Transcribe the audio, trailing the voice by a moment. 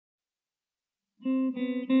When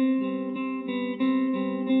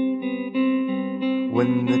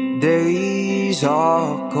the days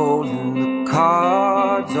are cold and the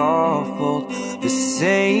cards are full, the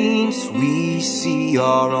saints we see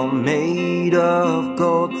are all made of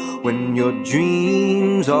gold. When your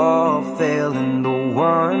dreams all fail and the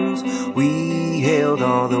ones we held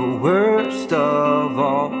are the worst of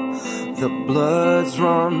all, the bloods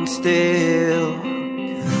run still.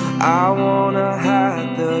 I wanna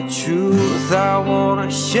hide the truth, I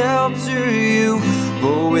wanna shelter you,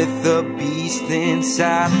 but with the beast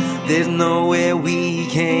inside, there's nowhere we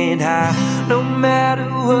can't hide. No matter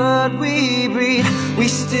what we breed, we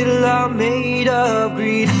still are made of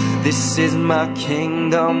greed. This is my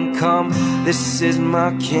kingdom come, this is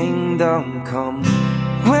my kingdom come.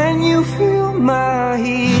 When you feel my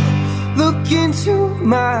heat, look into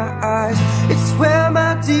my eyes. It's where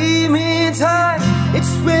my demons hide,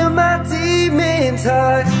 it's where my demons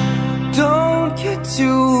hide. Don't get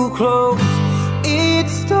too close,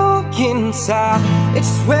 it's dark inside.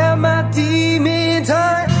 It's where my demons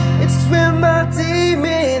hide, it's where my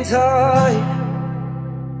demons hide.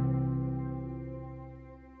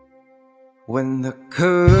 When the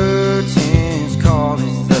curtains call,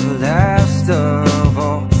 it's the last of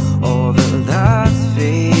all the lights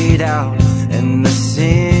fade out and the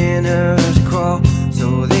sinners crawl.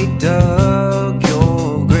 So they dug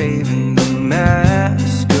your grave in the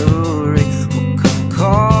masquerade will come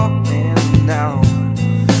calling out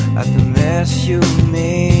at the mess you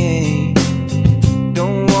made.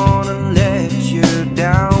 Don't wanna let you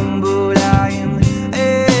down, but I am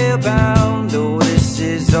airbound. Though this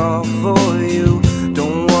is all for you,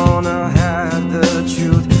 don't wanna hide the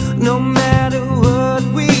truth. No matter what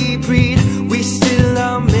we breed, we still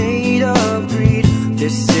are made of greed.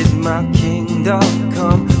 This is my kingdom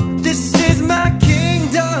come, this is my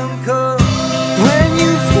kingdom come. When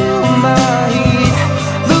you feel my heat,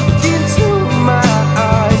 look into my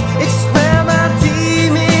eyes. It's where my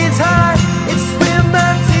demons hide, it's where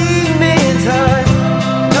my demons hide.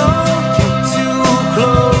 Don't get too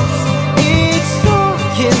close, it's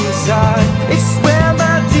dark inside. It's where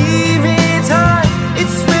my demons hide,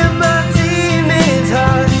 it's where my demons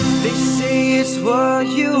hide. They say it's what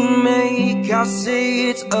you make, I say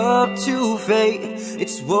it's up to fate.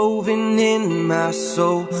 It's woven in my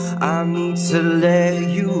soul, I need to let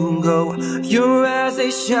you go. Your eyes, they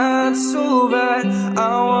shine so bright,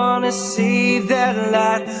 I wanna save that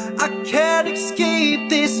light. I can't escape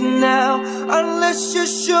this now, unless you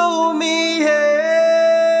show me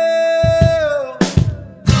hell.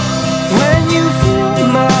 When you feel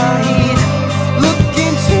my heat, look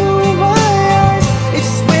into my eyes.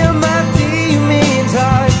 It's where my demons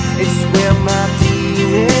hide, it's where my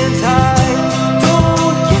demons hide.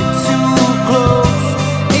 Don't get too close,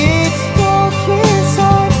 it's dark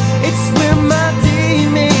inside. It's where my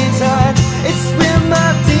demons hide, it's where my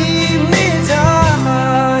demons hide.